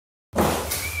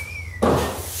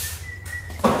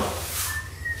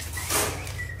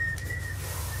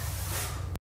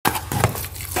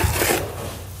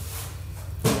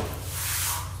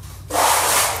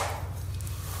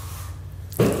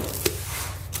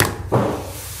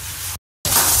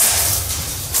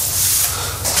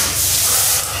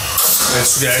Right,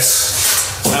 so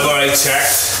guys, I've already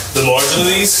checked the margin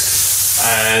of these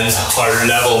and how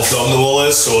level and plumb the wall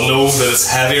is, so I know that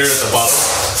it's heavier at the bottom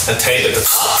and tight at the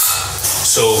top.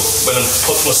 So when I'm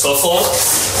putting my stuff on,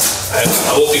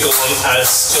 I won't be going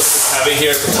as just as heavy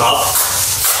here at the top.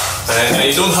 And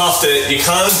you don't have to, you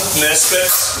can nest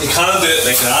it, you can do it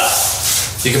like that.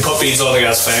 You can put beads on it,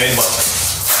 that's fine, but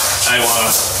I want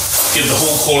to give the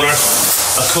whole corner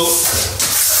a coat.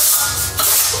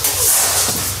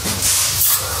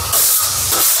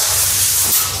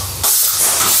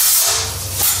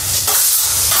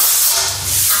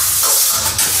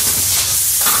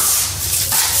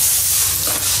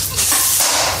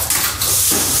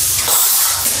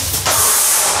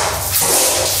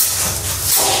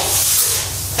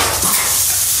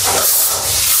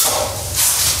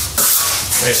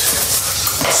 Right,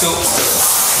 so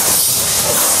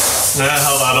now I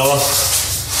have that on.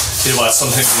 You know what,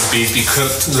 sometimes these beads be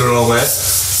crimped the wrong way.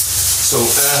 So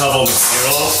I have all the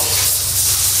gear on.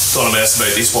 Don't want to mess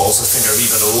about these walls, I think are a wee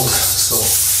bit old. So,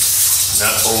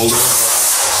 not older, but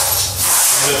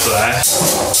a bit dry.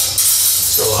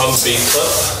 So I have the bead clip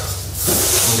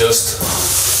and just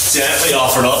gently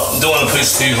offer it up. Don't want to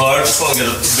push too hard, just want to get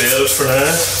it veiled for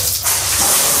now.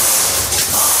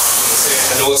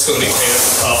 I know it's going to be clear at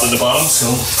the top and the bottom, so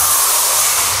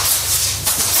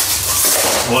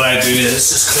what I do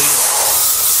is just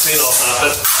clean off that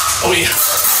bit. Oh yeah.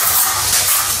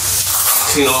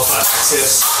 Clean off that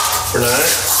excess for now.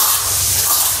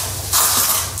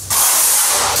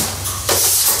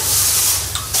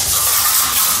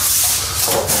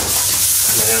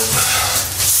 And then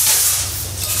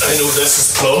I know this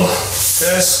is plumb,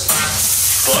 guys,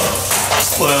 but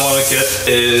what I want to get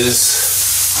is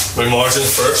my margin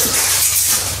first.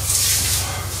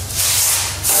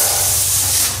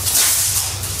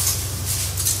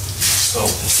 So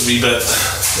it's a wee bit,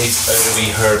 needs out a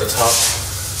wee hair at the top.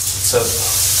 So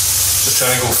just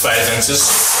trying to go 5 inches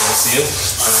on the seam.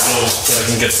 And I know I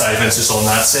can get 5 inches on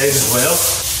that side as well.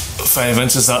 5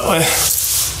 inches that way.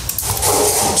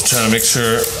 Just trying to make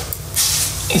sure.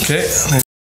 Okay.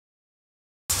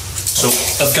 So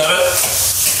I've got it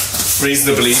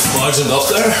reasonably margined up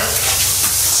there.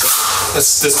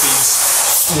 This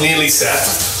bead's nearly set.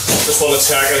 Just want to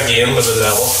check it again with the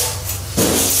level.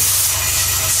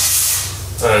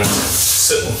 And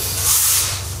sitting.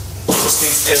 Just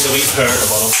needs in the wee pair at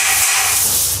the bottom.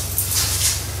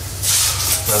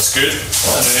 That's good.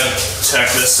 And then check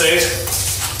this side.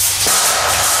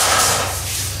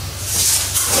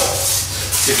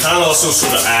 You can also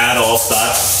sort of add off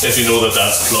that if you know that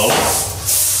that's plumb.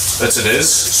 Which it is.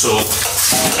 So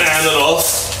add it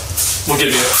off. Will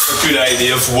give you a good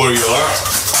idea of where you are.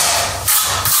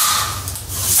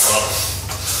 Well,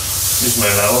 use my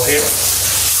level here.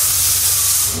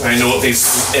 I know it needs to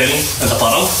be in at the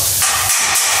bottom.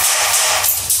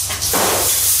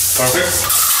 Perfect.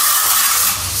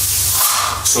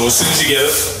 So as soon as you get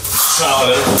it, chop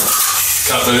it in.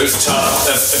 Can't move. Chop.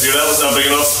 If your level's not big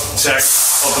enough, check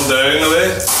up and down the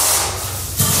way.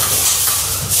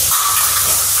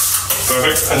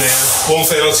 Perfect. And then one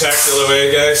final check the other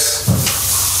way, guys.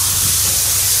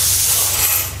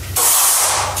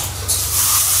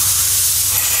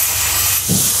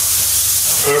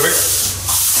 Perfect.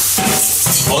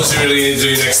 All you really need to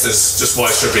do next is just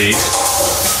wash your bead.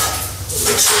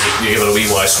 Make sure you give it a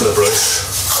wee wash with a brush.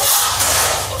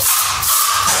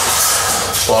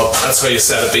 Well, that's how you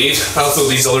set a bead. I'll throw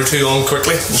these other two on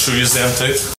quickly and show you them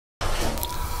too.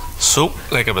 So,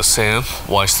 like I was saying,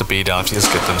 wash the bead after you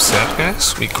just get them set,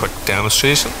 guys. Wee quick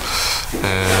demonstration.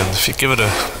 And if you give it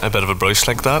a bit of a brush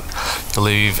like that, you'll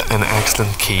leave an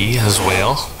excellent key as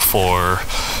well for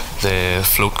the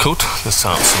float coat, the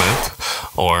sand cement,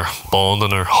 or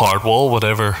bonding or hardwall,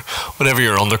 whatever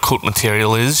your undercoat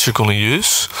material is you're going to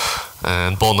use.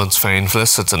 And bonding's fine for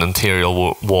this. It's an interior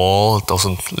wall, it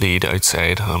doesn't lead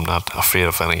outside. I'm not afraid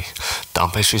of any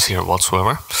damp issues here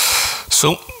whatsoever.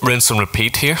 So rinse and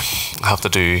repeat here. I have to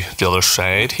do the other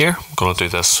side here. I'm going to do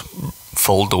this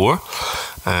full door,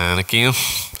 and again,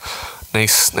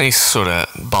 nice sort of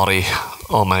body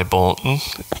on my bonding.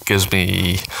 Gives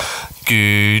me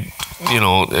good,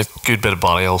 a good bit of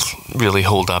body. I'll really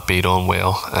hold that bead on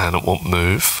well and it won't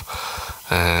move.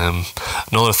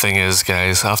 Another thing is,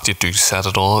 guys, after you do set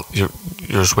it all, you're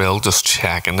as well just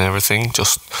checking everything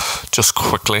just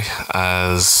quickly,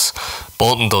 as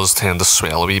bonding does tend to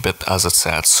swell a wee bit as it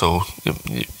sets, so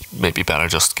you may be better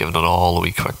just giving it all a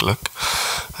wee quick look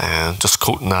and just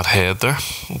coating that head there.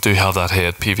 I do have that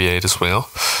head PVA'd as well,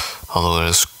 although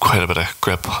there's quite a bit of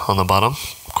grip on the bottom,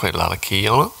 quite a lot of key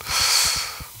on it,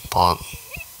 but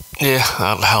yeah,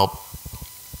 that'll help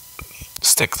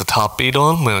stick the top bead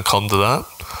on when I come to that.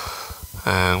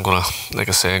 And I'm gonna, like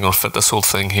I say, I'm gonna fit this whole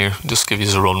thing here, just give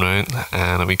you a run round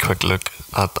and a wee quick look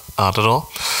at it all.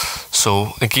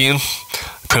 So again,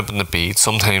 crimping the beads.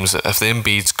 Sometimes if them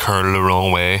beads curl the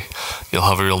wrong way, you'll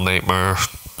have a real nightmare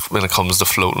when it comes to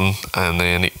floating, and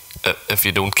then if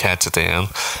you don't catch it then,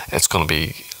 it's going to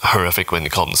be horrific when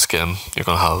you come to skim. You're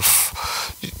going to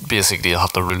have, basically you'll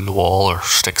have to rule the wall or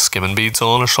stick skimming beads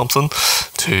on or something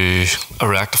to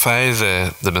rectify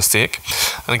the mistake.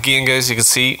 And again guys, you can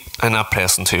see I'm not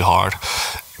pressing too hard.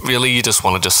 Really you just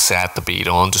want to just set the bead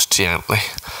on just gently.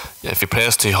 If you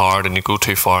press too hard and you go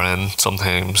too far in,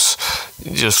 sometimes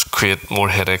you just create more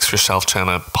headaches for yourself trying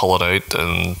to pull it out,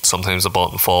 and sometimes the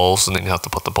button falls and then you have to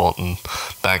put the button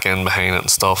back in behind it and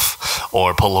stuff,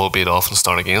 or pull the whole bead off and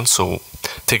start again. So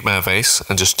take my advice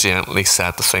and just gently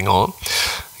set the thing on.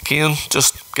 Again,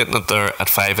 just getting it there at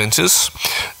 5 inches.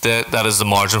 That is the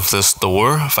margin for this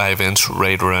door, 5 inch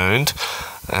right round.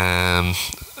 And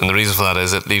the reason for that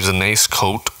is it leaves a nice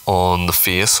coat on the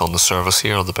face, on the surface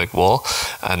here, on the big wall.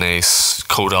 A nice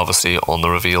coat obviously on the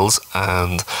reveals,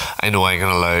 and I know I can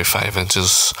allow 5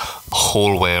 inches the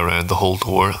whole way around the whole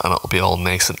door and it'll be all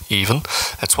nice and even.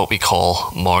 It's what we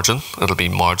call margin. It'll be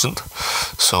margined.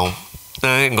 So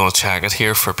now I'm going to check it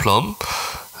here for plumb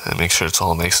and make sure it's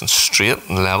all nice and straight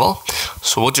and level.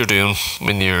 So what you're doing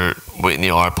when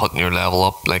you are putting your level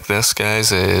up like this,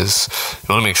 guys, is you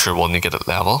want to make sure, one, you get it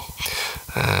level,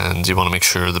 and you want to make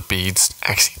sure the bead's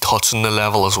actually touching the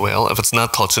level as well. If it's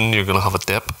not touching, you're going to have a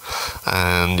dip,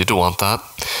 and you don't want that.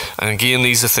 And again,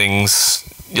 these are things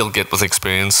you'll get with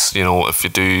experience. You know, if you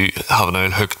do have an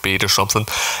old hooked bead or something,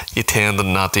 you tend to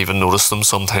not even notice them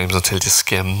sometimes until you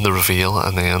skim the reveal,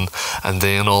 and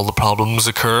then all the problems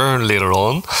occur later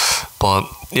on. But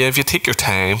yeah, if you take your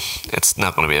time, it's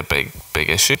not going to be a big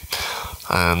issue.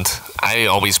 And I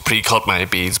always pre-cut my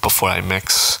beads before I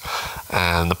mix,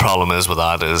 and the problem is with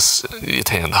that is you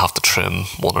tend to have to trim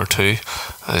one or two.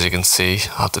 As you can see,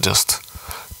 I have to just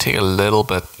take a little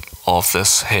bit off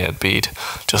this head bead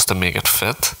just to make it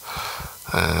fit,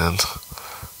 and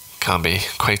can be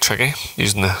quite tricky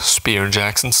using the Spear and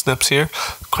Jackson snips here,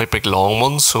 quite big long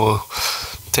ones, so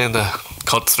tend to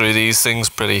cut through these things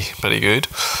pretty good.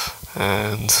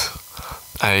 And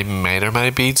I miter my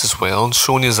beads as well, and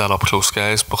showing you that up close,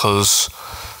 guys, because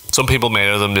some people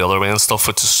miter them the other way and stuff,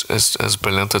 which is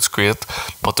brilliant, it's great.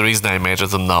 But the reason I miter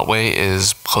them that way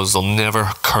is because they'll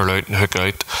never curl out and hook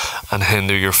out and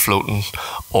hinder your floating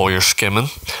or your skimming.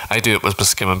 I do it with my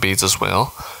skimming beads as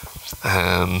well.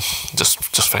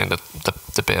 Just find it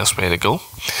the best way to go.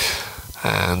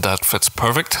 And that fits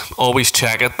perfect. Always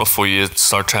check it before you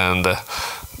start trying to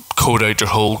coat out your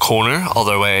whole corner,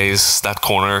 otherwise that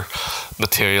corner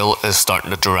material is starting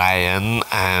to dry in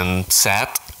and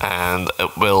set, and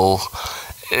it'll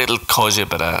cause you a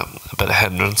bit of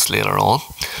hindrance later on.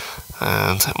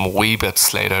 And I'm a wee bit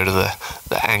slight out of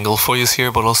the angle for you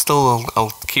here, but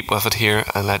I'll keep with it here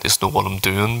and let you know what I'm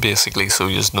doing basically, so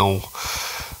you just know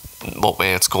what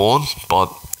way it's going.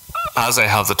 But as I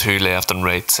have the two left and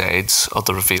right sides of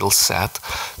the reveal set,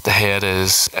 the head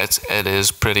it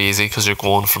is pretty easy because you're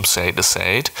going from side to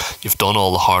side. You've done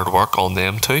all the hard work on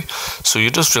them too, so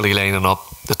you're just really lining up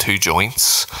the two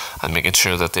joints and making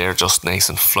sure that they're just nice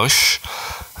and flush.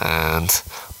 And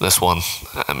this one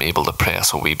I'm able to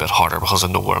press a wee bit harder because I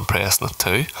know where I'm pressing it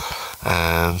to.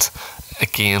 And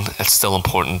again, it's still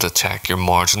important to check your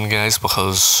margin, guys,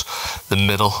 because the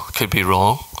middle could be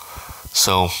wrong.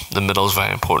 So the middle is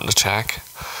very important to check,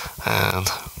 and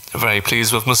very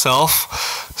pleased with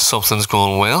myself. Something's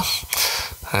going well,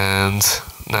 and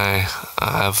now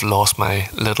I've lost my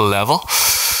little level.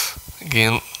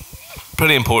 Again,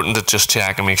 pretty important to just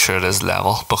check and make sure it is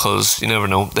level, because you never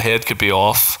know, the head could be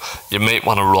off. You might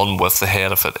want to run with the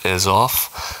head if it is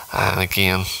off. And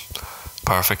again,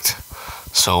 perfect.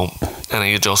 So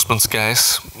any adjustments,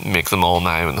 guys, make them all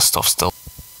now when the stuff's still.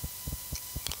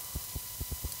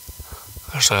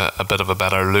 There's a bit of a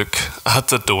better look at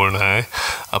the door now.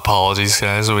 Apologies,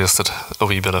 guys, I wasted a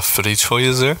wee bit of footage for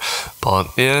you there.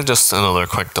 But yeah, just another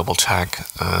quick double check,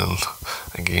 and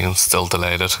again, still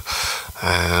delighted.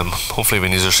 Hopefully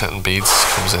when these are setting beads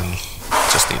comes in,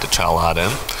 just need to trowel that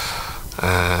in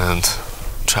and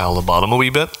trowel the bottom a wee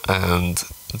bit, and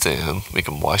then we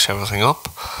can wash everything up.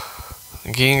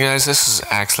 Again, guys, this is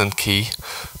excellent key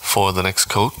for the next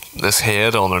coat. This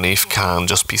head underneath can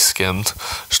just be skimmed.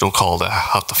 There's no call to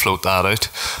have to float that out,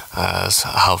 as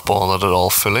I have bonded it all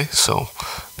fully. So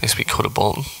nice wee coat of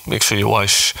bonding. Make sure you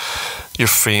wash your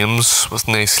frames with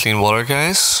nice clean water,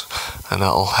 guys, and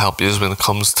that'll help you when it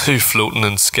comes to floating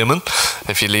and skimming.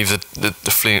 If you leave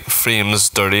the frames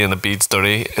dirty and the beads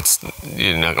dirty,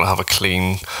 you're not going to have a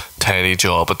clean, tidy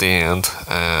job at the end,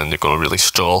 and you're going to really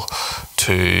struggle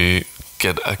to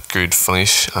get a good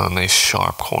finish and a nice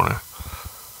sharp corner.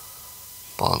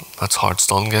 But that's how it's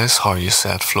done, guys, how you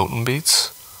set floating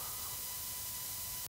beads.